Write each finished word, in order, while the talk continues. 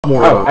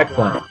more. Oh,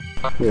 excellent.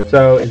 Yeah.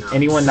 So, is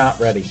anyone not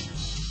ready?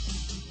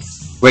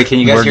 Wait, can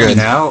you guys We're hear me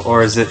good. now,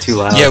 or is it too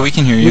loud? Yeah, we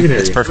can hear you. We can hear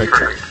It's you. perfect.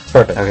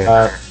 Perfect.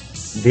 Okay.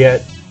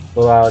 Viet,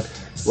 Will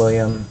Alex,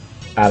 William,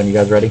 Adam, you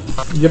guys ready?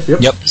 Yep.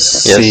 Yep.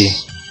 See.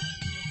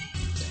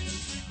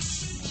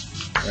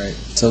 Alright,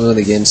 tell me when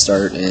the game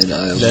start, and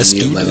I'll Let's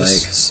mute do my mic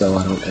this. so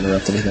I don't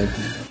interrupt anything.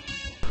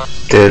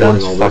 Dude,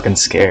 I'm Morning, fucking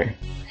scared.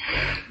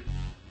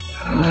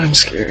 I'm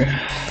scared.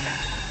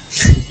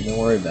 Don't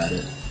worry about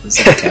it.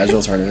 It's like a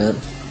casual tournament.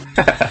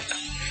 It's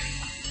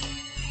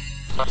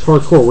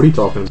hardcore. What are you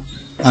talking?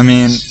 I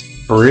mean,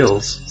 For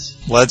reals.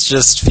 let's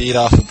just feed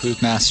off of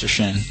Poop Master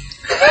Shin.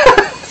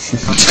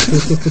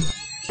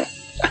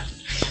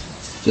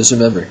 Just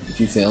remember, if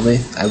you fail me,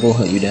 I will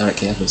hunt you down at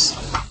campus.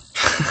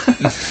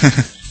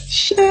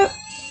 Shit.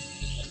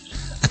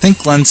 I think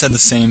Glenn said the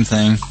same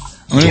thing.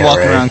 I'm gonna Yeah, walk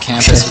right. around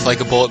campus with like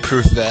a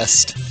bulletproof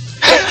vest.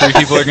 3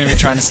 people are gonna be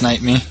trying to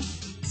snipe me.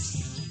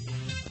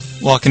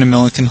 Walk into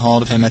Milliken Hall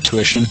to pay my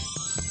tuition.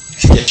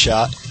 Get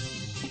shot.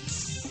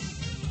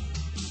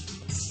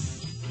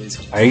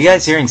 Are you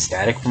guys hearing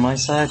static from my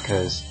side?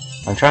 Because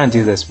I'm trying to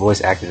do this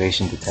voice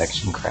activation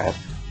detection crap.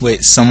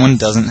 Wait, someone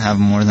doesn't have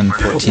more than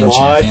 14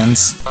 What?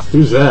 champions?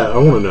 Who's that? I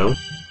want to know.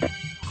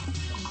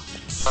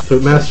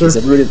 Footmaster? Is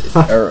everybody,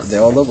 are they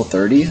all level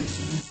 30?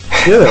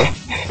 Yeah.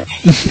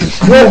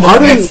 Well, I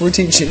didn't.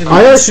 14 champions.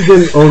 I actually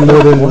didn't own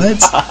more than.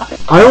 What?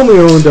 I only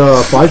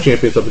owned 5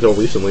 champions up until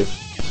recently.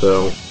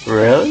 So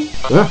Really?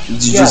 yeah,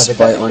 Did you Yeah, just but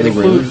buy that only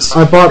includes- runes?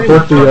 I bought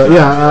both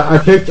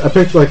the. I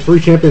picked like 3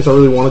 champions I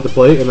really wanted to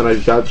play, and then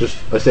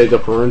I saved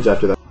up for runes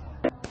after that.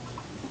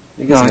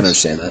 You guys can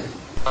understand that.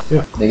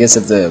 Yeah. I guess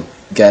if the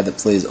guy that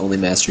plays only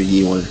Master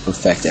Yi wanted to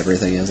perfect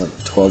everything, he has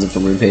like 12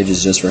 different rune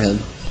pages just for him.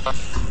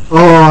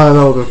 Oh, that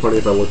would have been funny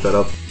if I looked that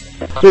up.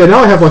 But yeah, now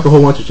I have like a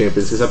whole bunch of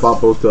champions because I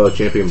bought both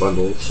champion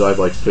bundles, so I have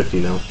like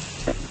 50 now.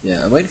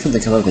 Yeah, I'm waiting for them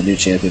to come up with a new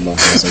champion bundle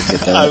so I can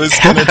get that. I was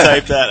gonna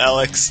type that,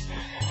 Alex.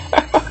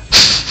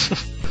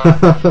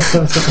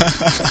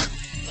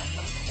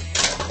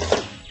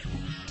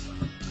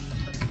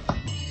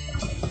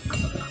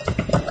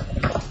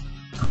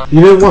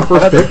 You didn't want I'm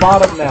first at the pick?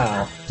 bottom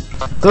now.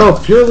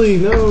 Oh, purely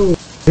no.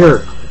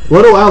 Here,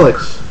 little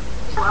Alex.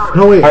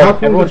 No wait, how Alright,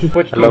 come everyone did you?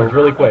 switch teams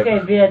really quick. Okay,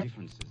 Viet.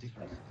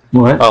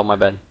 What? Oh, my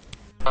bad.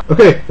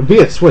 Okay,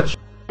 Viet, switch.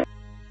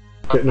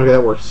 Okay, no,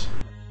 that works.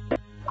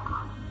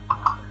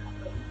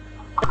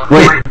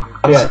 Wait.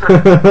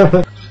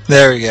 Yeah.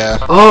 There we go.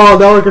 Oh,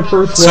 now I can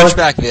first Switch switch.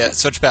 back, Viet.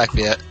 Switch back,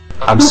 Viet.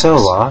 I'm so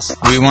lost.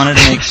 We wanted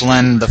to make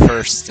Glenn the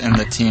first in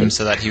the team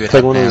so that he would It's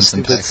like have one of those bans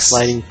and stupid picks.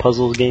 sliding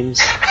puzzle games.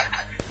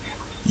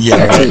 Yeah.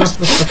 Actually,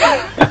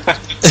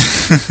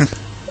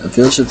 I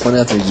feel I should point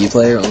out their Yi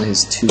player only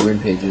has 2 rune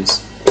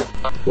pages.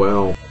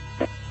 Well,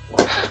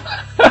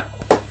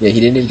 Yeah, he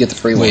didn't even get the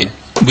free Wait,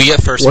 one. we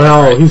get first.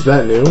 well, pick, right? he's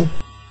that new.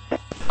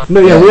 No,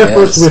 yeah, Yeah, we have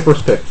yes.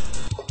 first pick.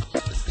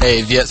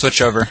 Hey, Viet,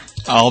 switch over.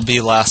 I'll be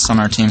last on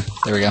our team.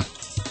 There we go.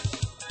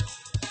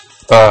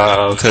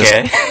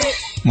 Okay.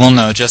 Well,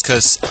 no, just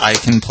because I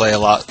can play a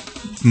lot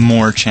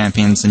more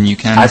champions than you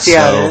can. I see so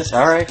how it is.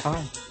 Alright,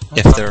 fine.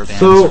 If there are bans.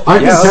 So I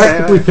can Yeah, okay,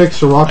 tactically alright. pick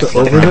Soraka I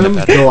feel over kinda him,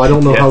 better. though I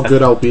don't know how Yeah.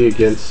 good I'll be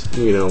against,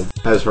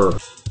 as her.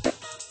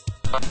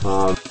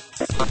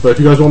 But if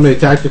you guys want me to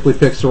tactically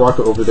pick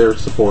Soraka over their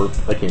support,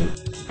 I can.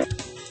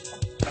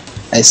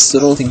 I still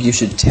don't think you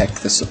should tech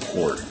the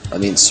support. I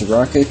mean,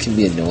 Soraka can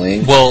be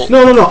annoying. well,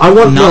 No, I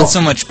want not no.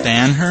 so much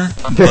ban her,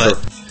 Pick but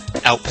her.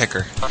 outpick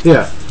her.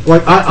 Yeah,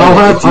 like I if you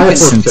have can-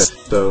 first since- pick,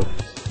 so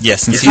Yeah,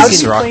 since How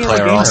he's a can you Rock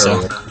player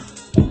also.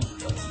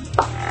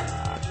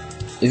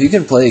 If you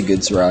can play a good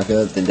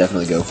Soraka, then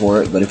definitely go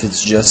for it. But if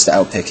it's just to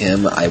outpick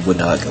him, I would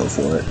not go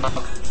for it.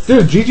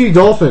 dude, GG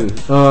Dolphin,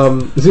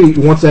 Z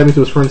wants to add me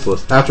to his friends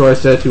list after I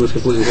said he was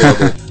completely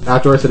horrible.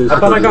 After I said he was I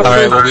thought I completely got-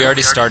 Alright, well, we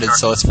already started,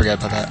 so let's forget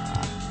about that.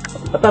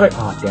 I thought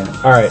oh, damn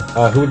it. Alright,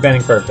 who would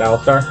banning first?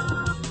 Alistar?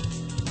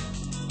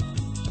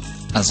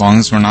 As long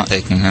as we're not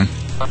taking him.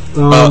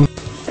 oh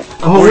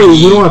or wait, we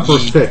Yi- don't have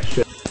first pick.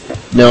 Shit.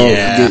 No,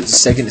 Yeah. get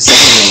second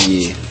one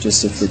Yi,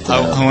 just to flip that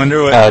I out.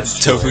 wonder what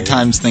That's Tofu true.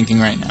 Time's thinking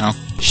right now.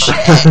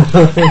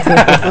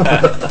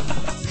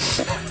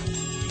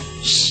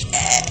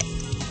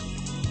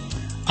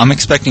 I'm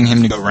expecting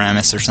him to go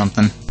Rammus or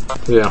something.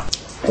 Yeah,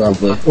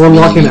 Probably. or I mean,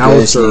 lock in you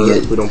guys Alistar need to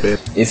if we don't ban.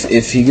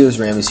 If he goes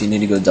Rammus, you need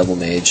to go double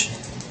mage.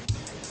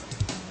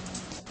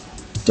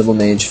 Double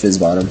mage, fizz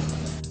bottom.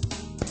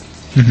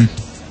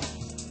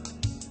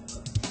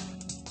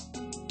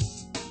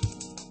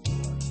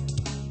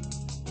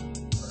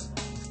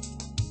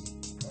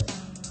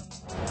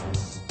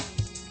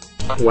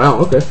 Wow,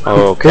 okay.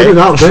 Okay. They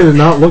did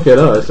not look at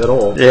us at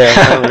all.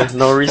 Yeah,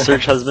 no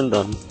research has been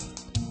done.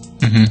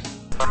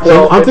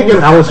 So I'm thinking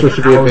Alistar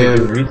should be a I was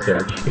doing ban.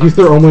 research. He's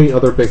their only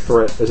other big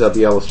threat is that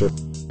the Alistar.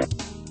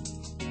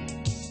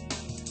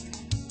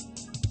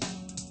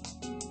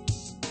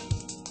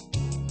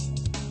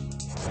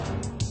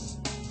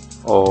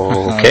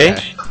 Okay.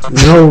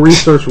 No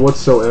research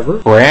whatsoever.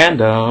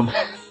 Random.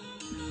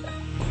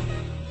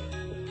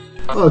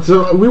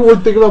 So we were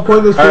thinking about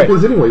playing those All right.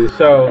 champions anyway.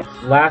 So,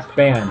 last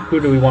ban. Who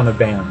do we want to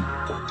ban?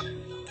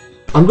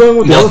 I'm going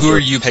with Well, Alistair. who are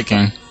you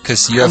picking?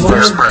 Because you have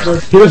first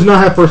pick. He does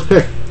not have first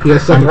pick. He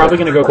has second I'm probably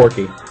pick. going to go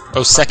Corky.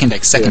 Oh, second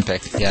pick.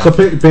 Yeah. So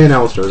ban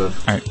Alistair then.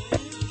 Alright.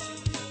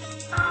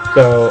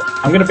 So,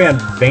 I'm going to ban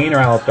Vayne or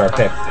Alistar.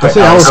 Pick. I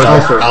say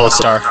Alistair.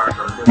 Alistar.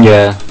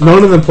 Yeah.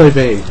 None of them play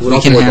Vayne. We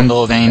can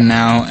handle a Vayne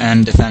now,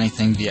 and if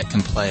anything, Viet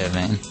can play a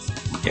Vayne.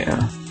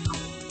 Yeah.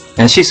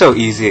 And she's so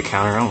easy to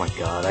counter. Oh my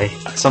god.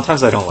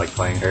 Sometimes I don't like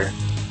playing her.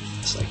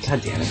 It's like,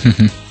 god damn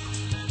it.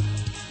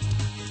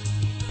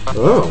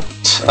 Oh.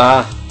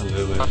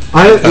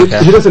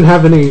 Okay. He doesn't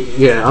have any.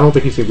 Yeah, I don't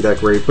think he's gonna be that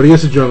great, but he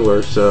is a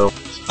jungler, so.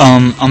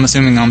 I'm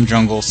assuming I'm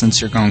jungle since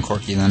you're going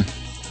Corky then,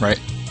 right?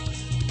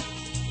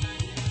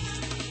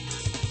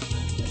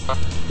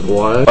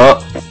 What?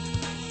 Oh.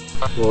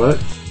 What?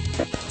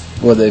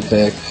 What they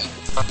pick?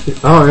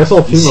 Oh, I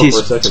saw team up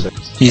for a second.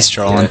 He's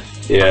trolling.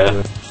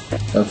 Yeah.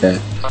 Okay.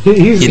 He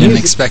didn't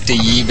expect a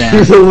Yi ban.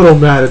 He's a little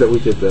mad that we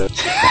did that.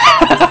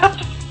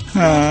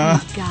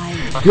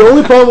 The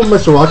only problem with my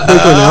Soraka page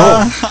right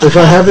now is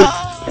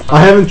I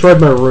haven't tried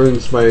my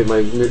runes, my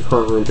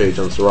current rune page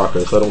on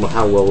Soraka, so I don't know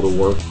how well it'll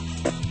work.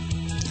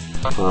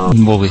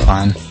 We'll be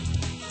fine.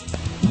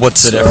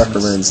 What's the Soraka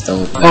difference? runes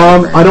don't.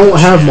 I don't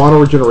have mono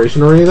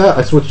regeneration or any of that.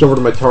 I switched over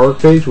to my Tarek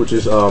page, which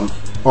is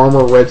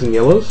armor reds and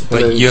yellows.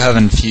 But then, you have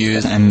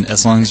infused, and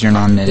as long as you're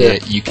not an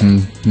idiot, you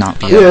can not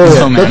be yeah,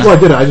 a that's why I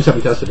did it. I just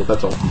haven't tested it.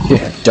 That's all.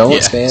 Yeah. Don't Yeah.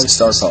 spam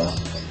Star Call.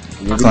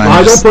 Glenn,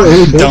 I don't put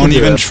any don't into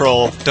even that.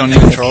 troll. Don't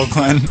even troll,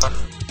 Glenn.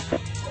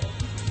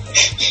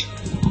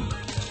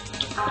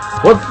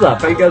 What's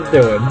up? How you guys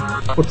doing?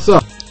 What's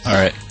up?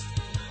 Alright.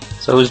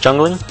 So who's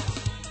jungling?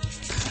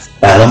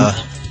 Adam?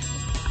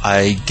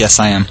 I guess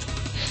I am.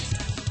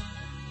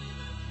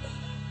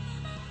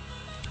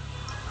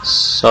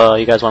 So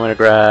you guys want me to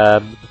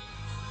grab?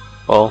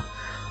 Well,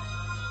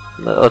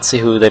 let's see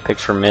who they picked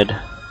for mid.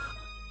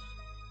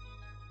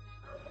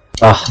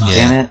 Oh, Yeah.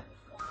 damn it.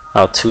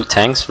 Oh, 2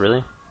 tanks,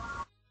 really?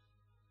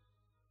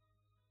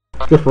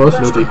 Good for us,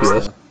 no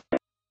DPS.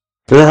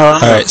 Who the hell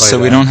am I Alright, play so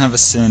we that? don't have a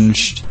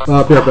singed. Be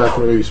right back. I'm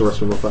gonna use the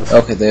restroom real fast.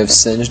 Okay, they have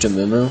Singed and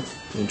Mumu.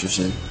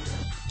 Interesting.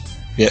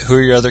 Yeah, who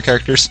are your other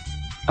characters?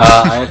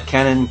 I have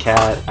Kennen,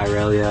 Cat,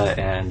 Irelia,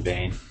 and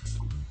Vayne.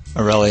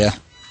 Aurelia.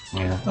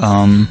 Yeah.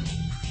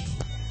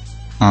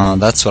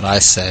 That's what I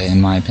say, in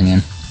my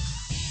opinion.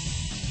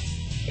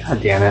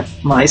 God damn it.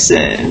 My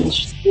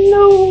Singe.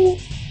 No.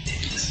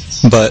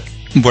 But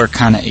we're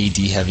kind of AD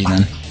heavy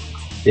then.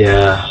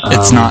 Yeah.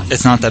 It's not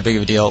that big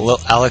of a deal. Well,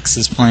 Alex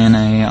is playing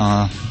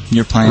a.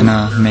 You're playing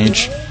a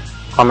mage.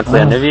 Want me to play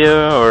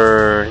Anivia,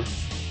 or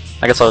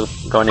I guess I'll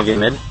go Anivia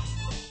mid.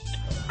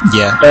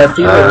 Yeah. It's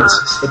either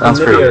sounds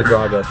Nivea pretty or good.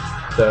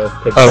 Gragas. So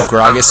pick Oh, that.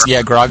 Gragas.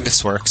 Yeah,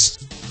 Gragas works.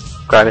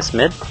 Gragas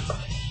mid.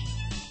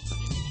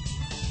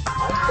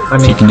 I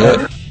mean, You can do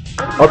it.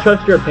 I'll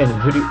trust your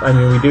opinion.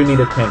 We do need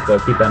a tank though.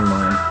 Keep that in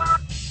mind.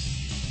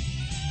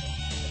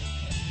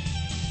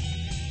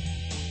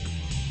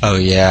 Oh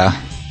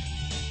yeah.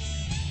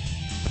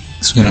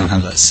 So we don't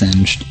have that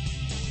singed.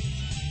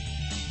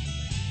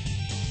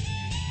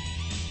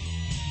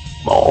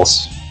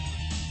 Balls.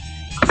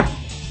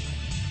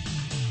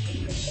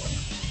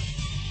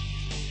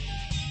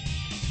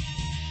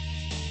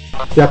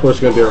 Kepler's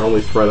gonna be our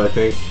only threat, I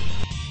think.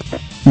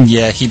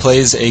 Yeah, he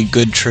plays a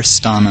good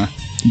Tristana.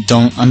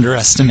 Don't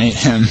underestimate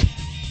him.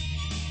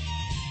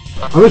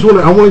 I'm just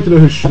wondering. I'm wanting to know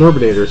who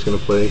Schnorbinator is gonna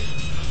play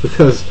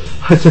because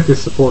I took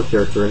his support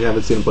character and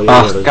haven't seen him play any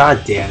Oh, other.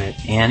 god damn it.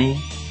 Annie?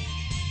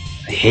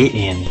 I hate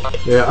Annie.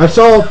 Yeah, I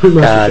saw Pooh Master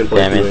God Shin play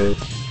damn it. Annie.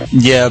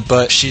 Yeah,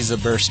 but she's a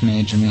burst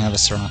mage and we have a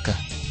Soraka.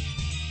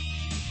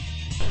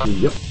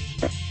 Yep.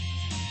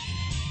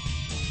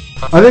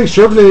 I think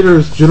Sherbinator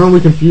is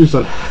generally confused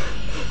on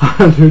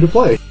on who to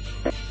play.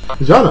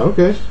 Jana,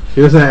 okay.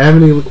 He doesn't have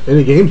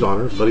any games on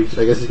her, but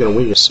I guess he's gonna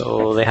wing it.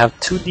 So they have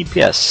 2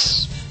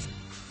 DPS.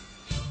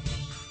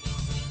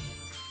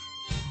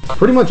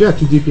 Pretty much, yeah,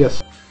 2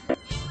 DPS.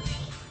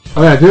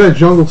 Oh yeah, do that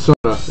jungle Sona.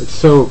 It's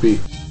so OP.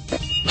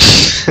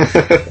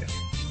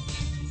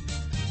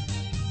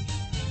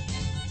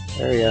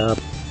 Hurry up.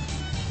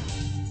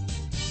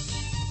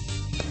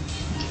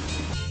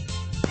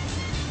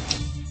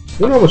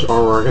 I wonder how much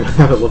armor I'm gonna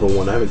have at level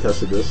 1. I haven't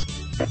tested this.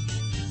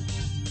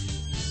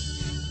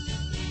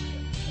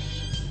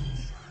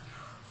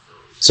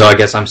 So I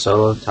guess I'm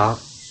solo top?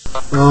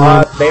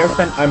 They are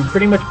sent. I'm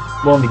pretty much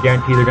willing to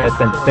guarantee they're gonna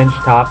send Finch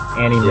top,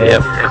 Annie mid.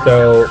 Yep.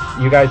 So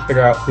you guys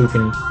figure out who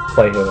can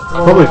play who.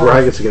 Probably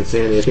Gragas against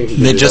Annie. I think he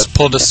can They do just that.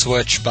 pulled a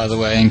switch, by the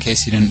way, in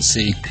case you didn't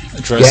see. Yeah,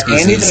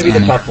 Droski's Annie's is gonna be the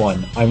Annie. tough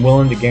one. I'm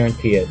willing to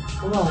guarantee it.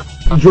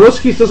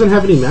 Droski's doesn't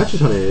have any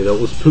matches on Annie though.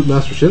 It was Poop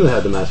Master Shin that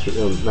had the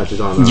matches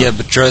on. Yeah,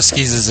 but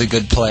Droski's is a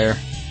good player.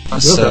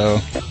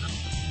 So,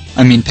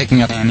 I mean,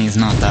 picking up Annie is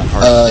not that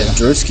hard to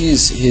do.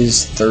 Drewski's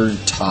his third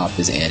top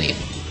is Annie.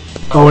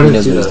 Oh, I He didn't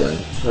knows see what that. he's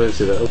doing. I didn't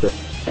see that. Okay.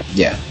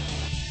 Yeah.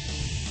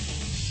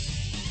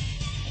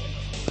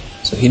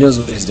 So he knows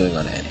what he's doing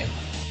on Annie.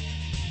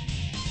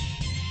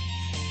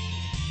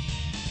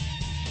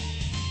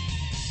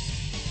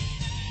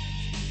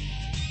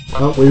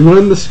 Oh, we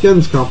win the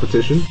skins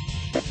competition.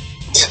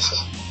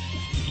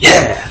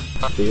 Yeah!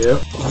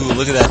 Yep. Ooh,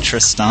 look at that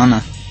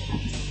Tristana.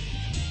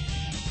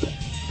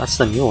 That's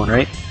the new one,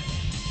 right?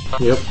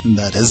 Yep.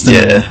 That is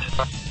the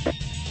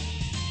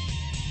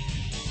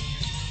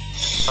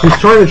He's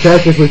trying to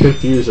tactically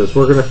confuse us.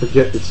 We're gonna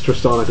forget it's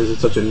Tristana because it's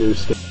such a new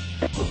skin.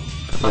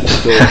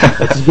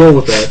 Let's go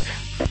with that.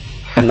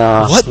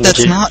 Nah. What?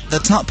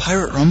 That's not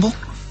Pirate Rumble?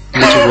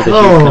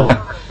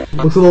 Oh,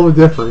 looks a little bit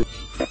different.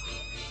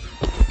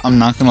 I'm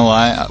not gonna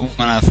lie,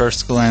 when I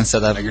first glanced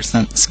at that Tiger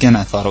skin,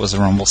 I thought it was a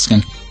Rumble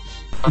skin.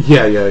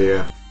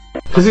 Yeah.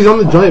 Because he's on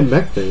the giant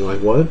mech thing, like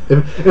what?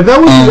 If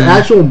that was the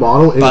actual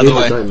model in the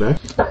giant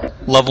mech...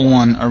 Level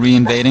 1, are we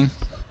invading?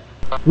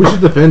 We should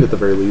defend at the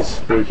very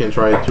least, so we can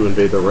try to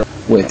invade the rest.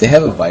 Wait, they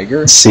have a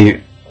Viger?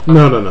 See.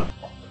 No.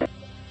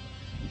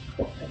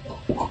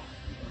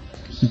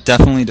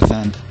 Definitely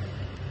defend.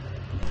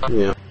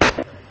 Yeah.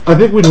 I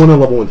think we'd win a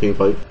level 1 team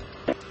fight.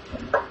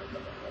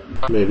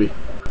 Maybe.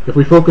 If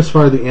we focus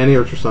fire the Annie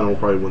or Tristana, we'll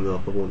probably win the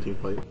level 1 team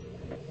fight.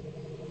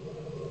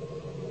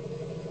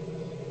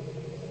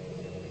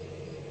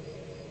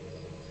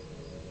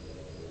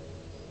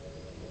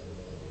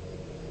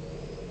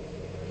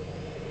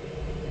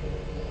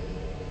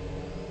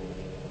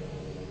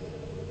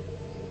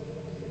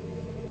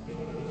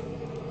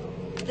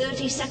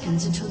 "30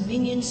 seconds until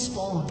minions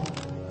spawn."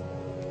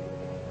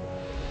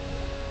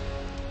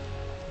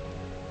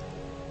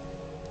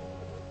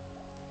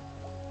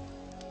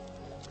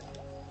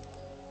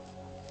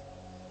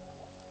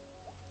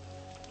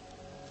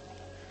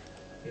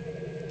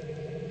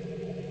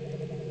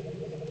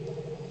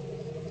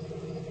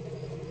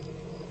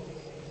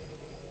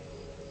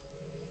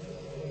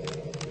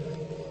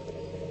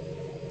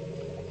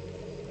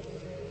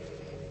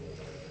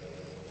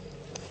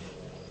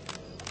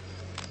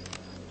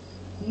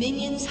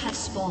 Minions have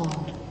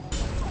spawned.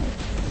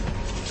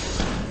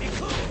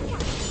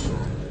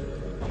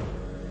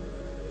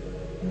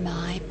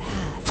 My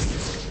path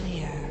is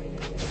clear.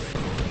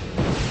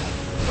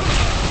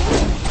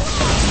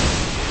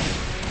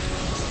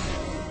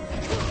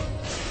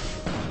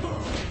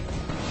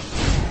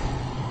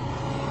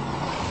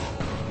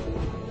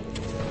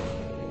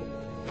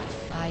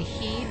 I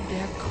heed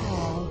their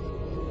call.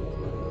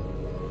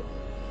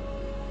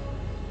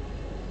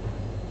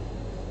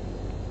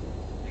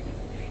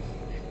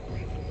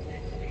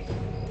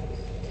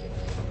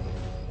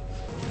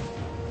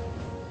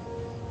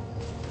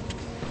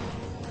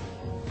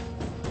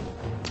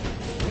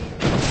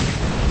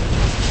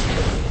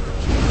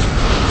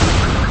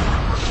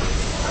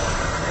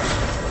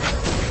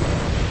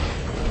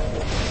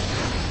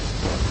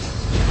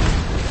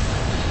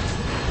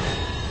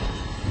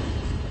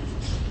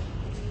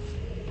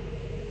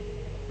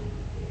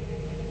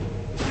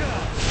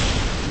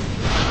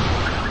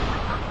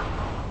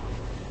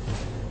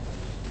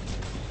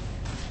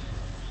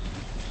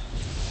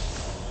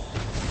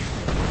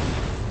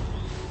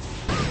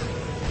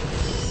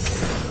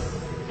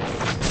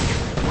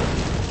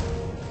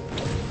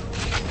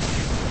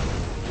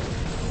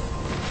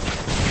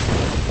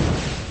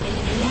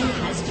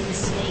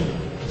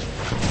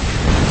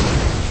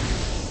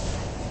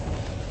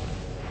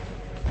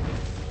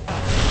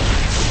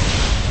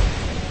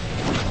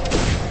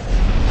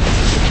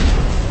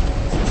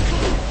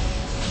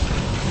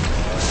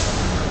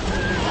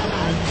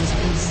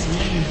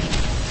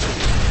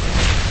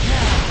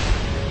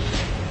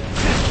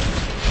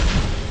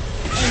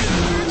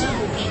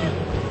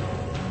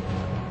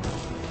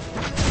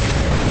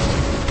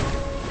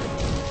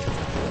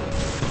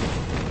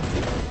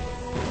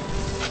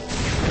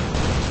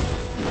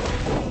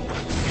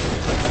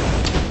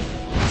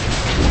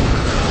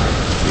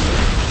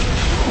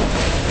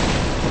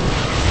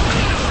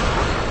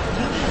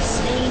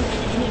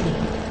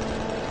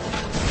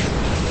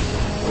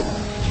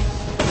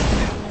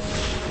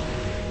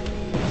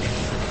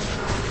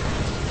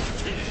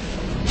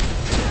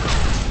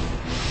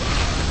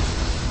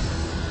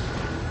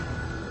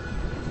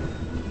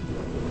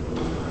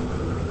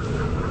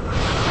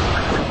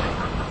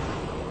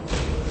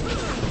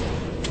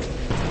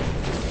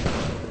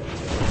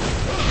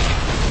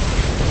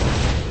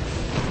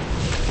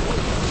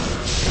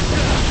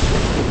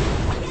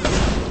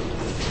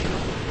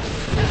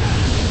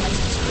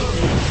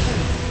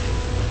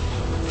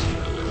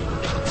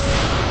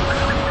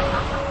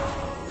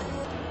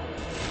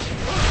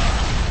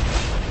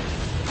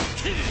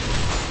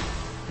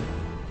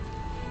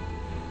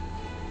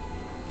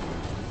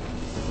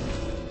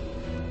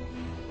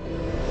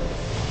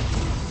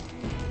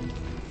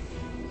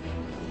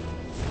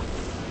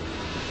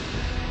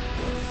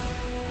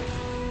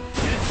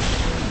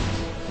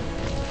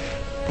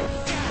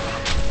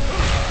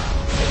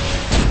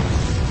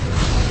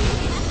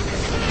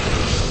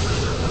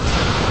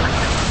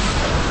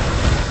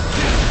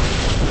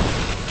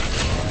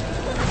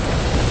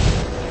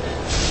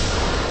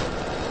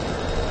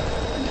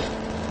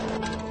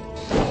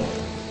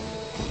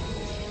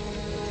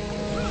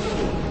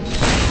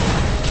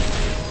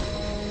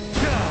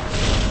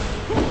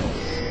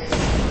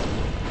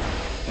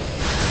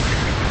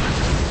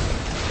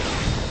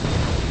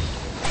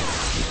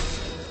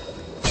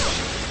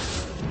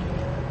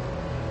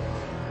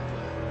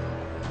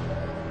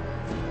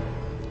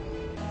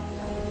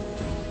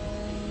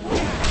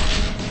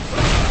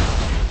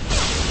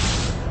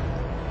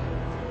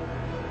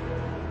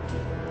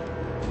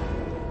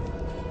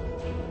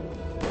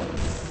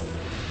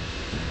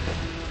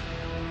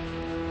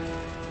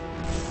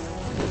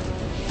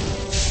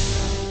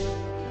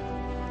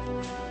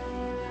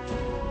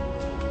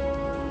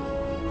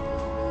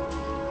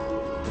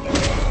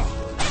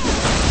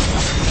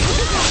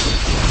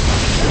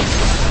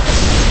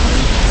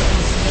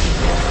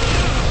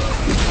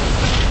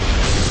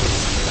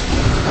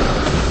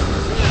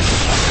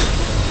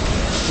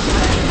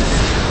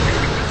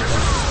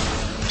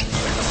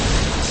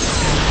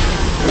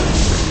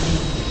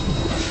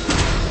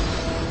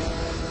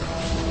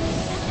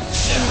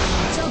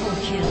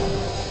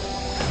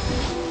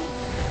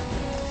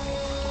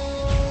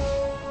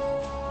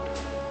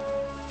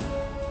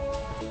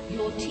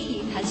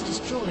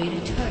 destroyed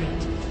a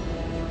turret.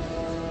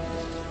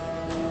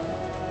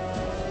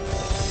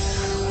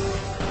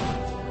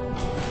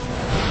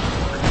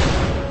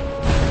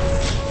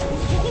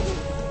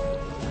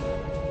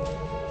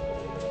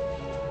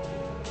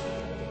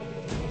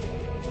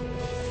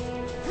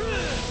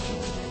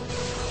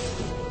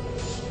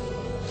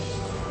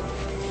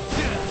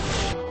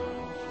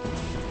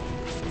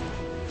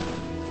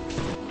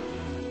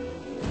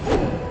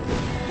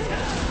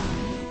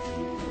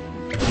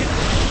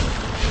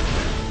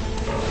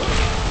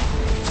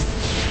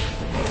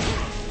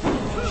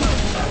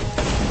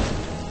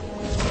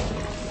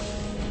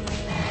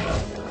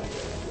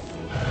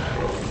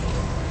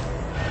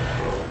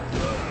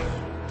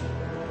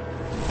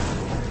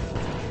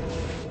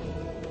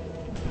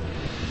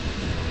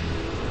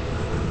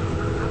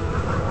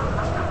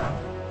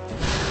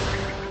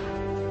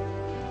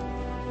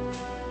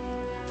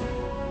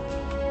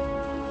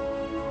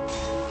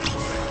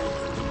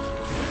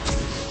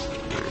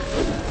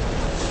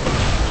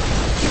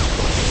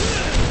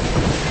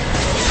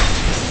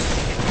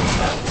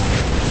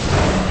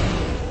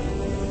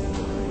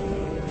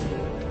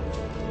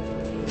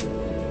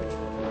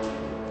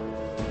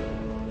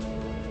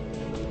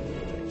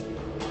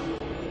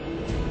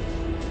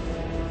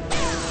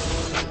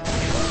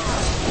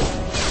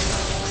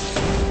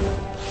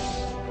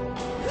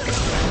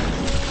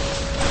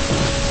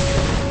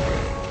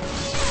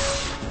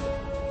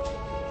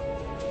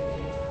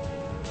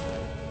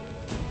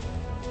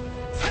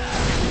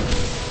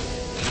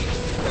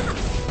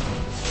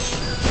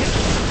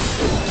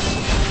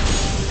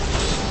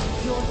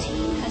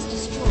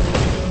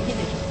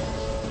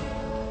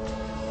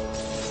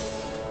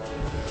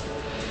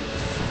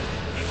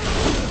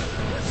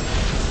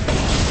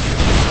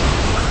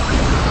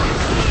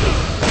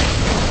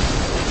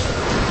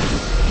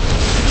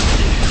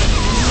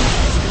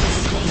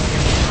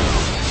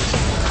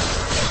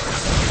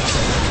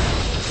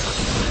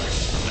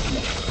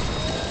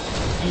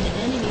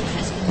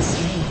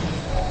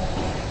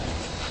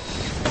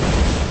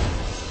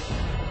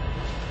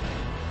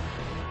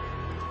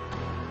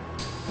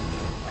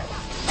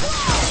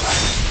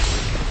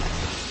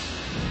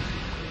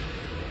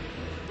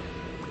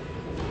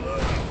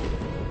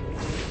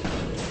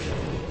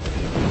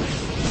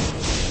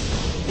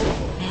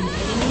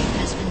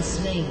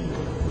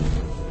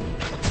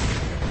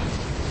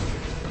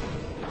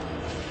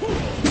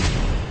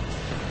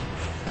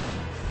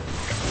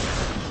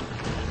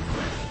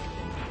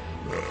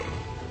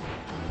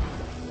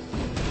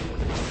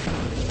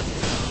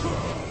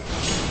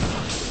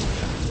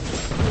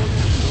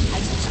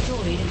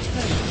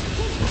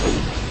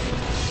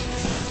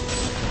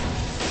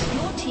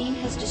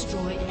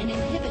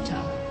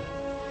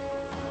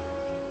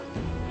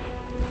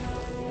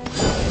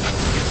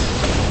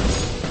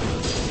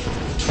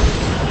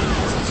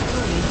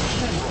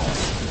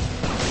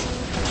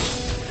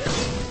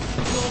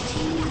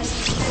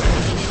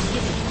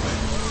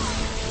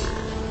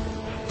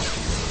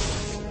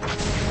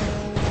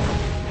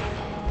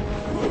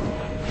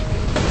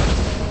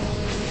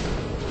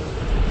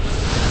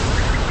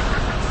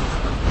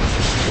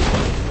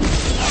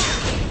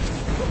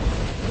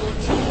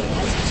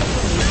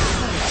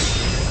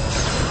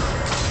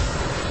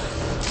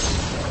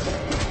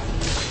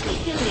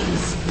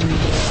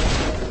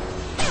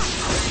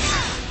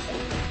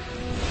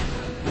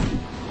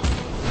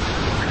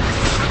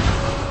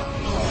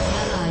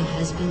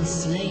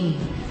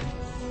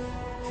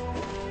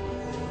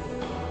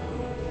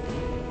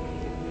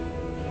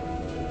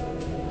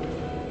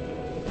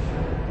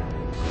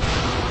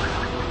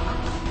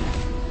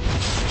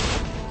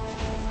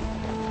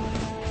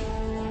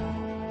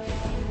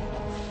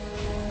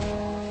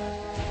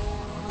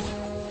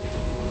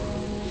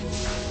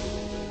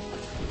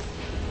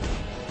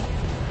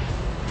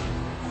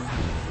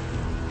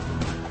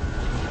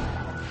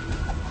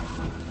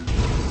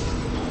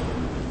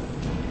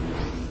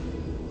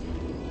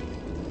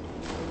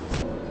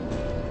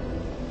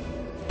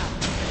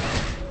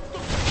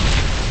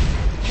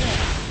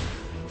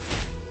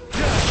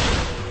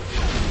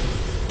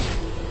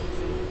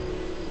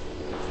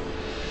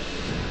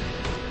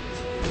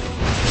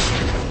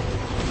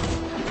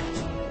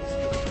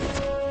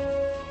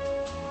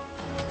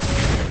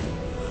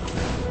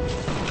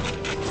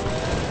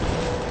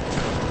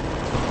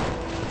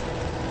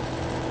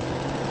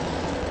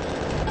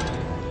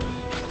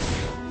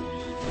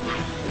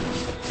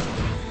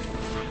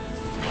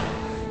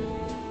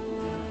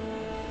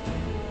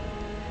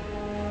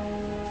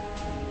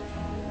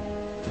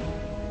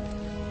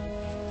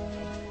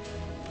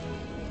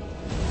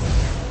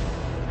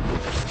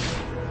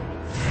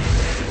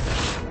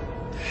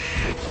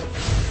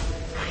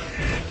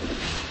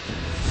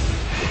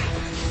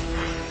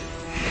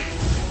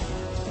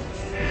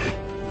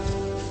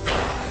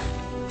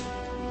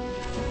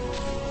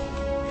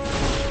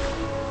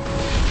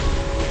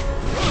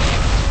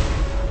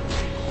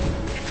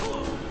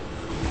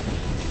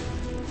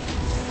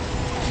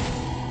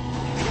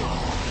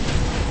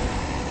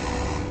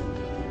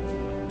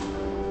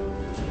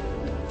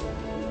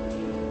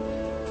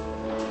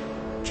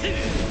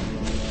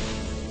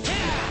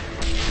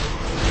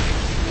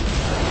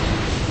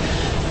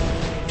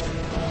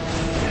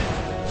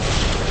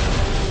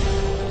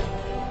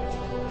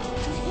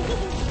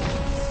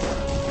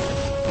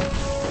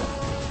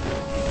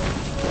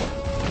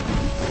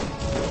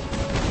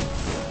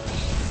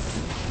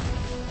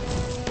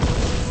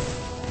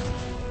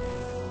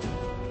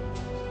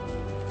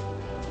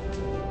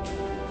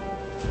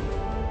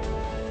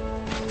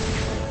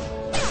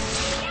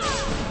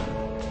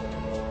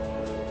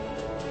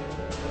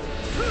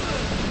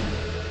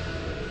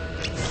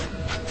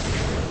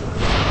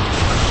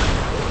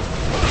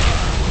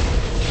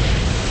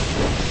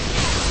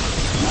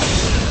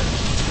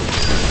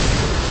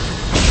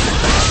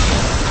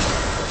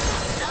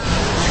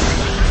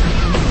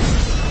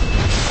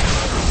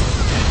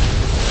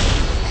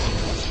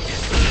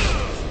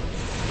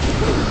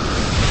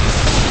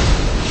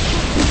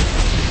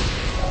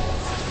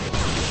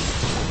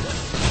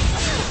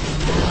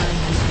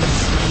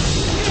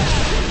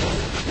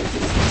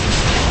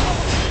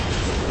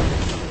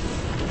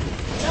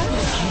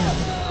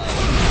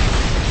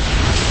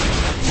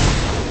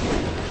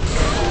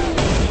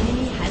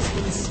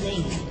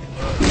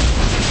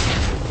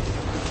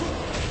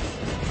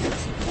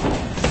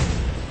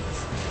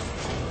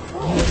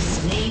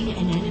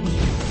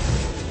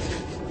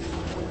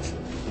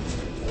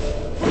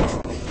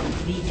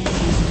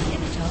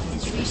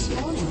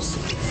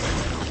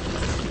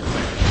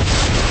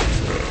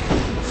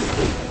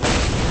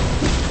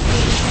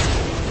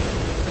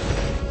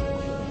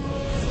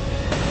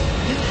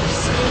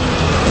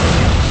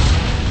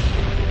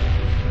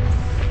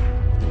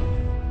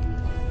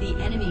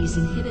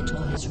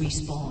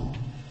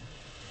 respawn.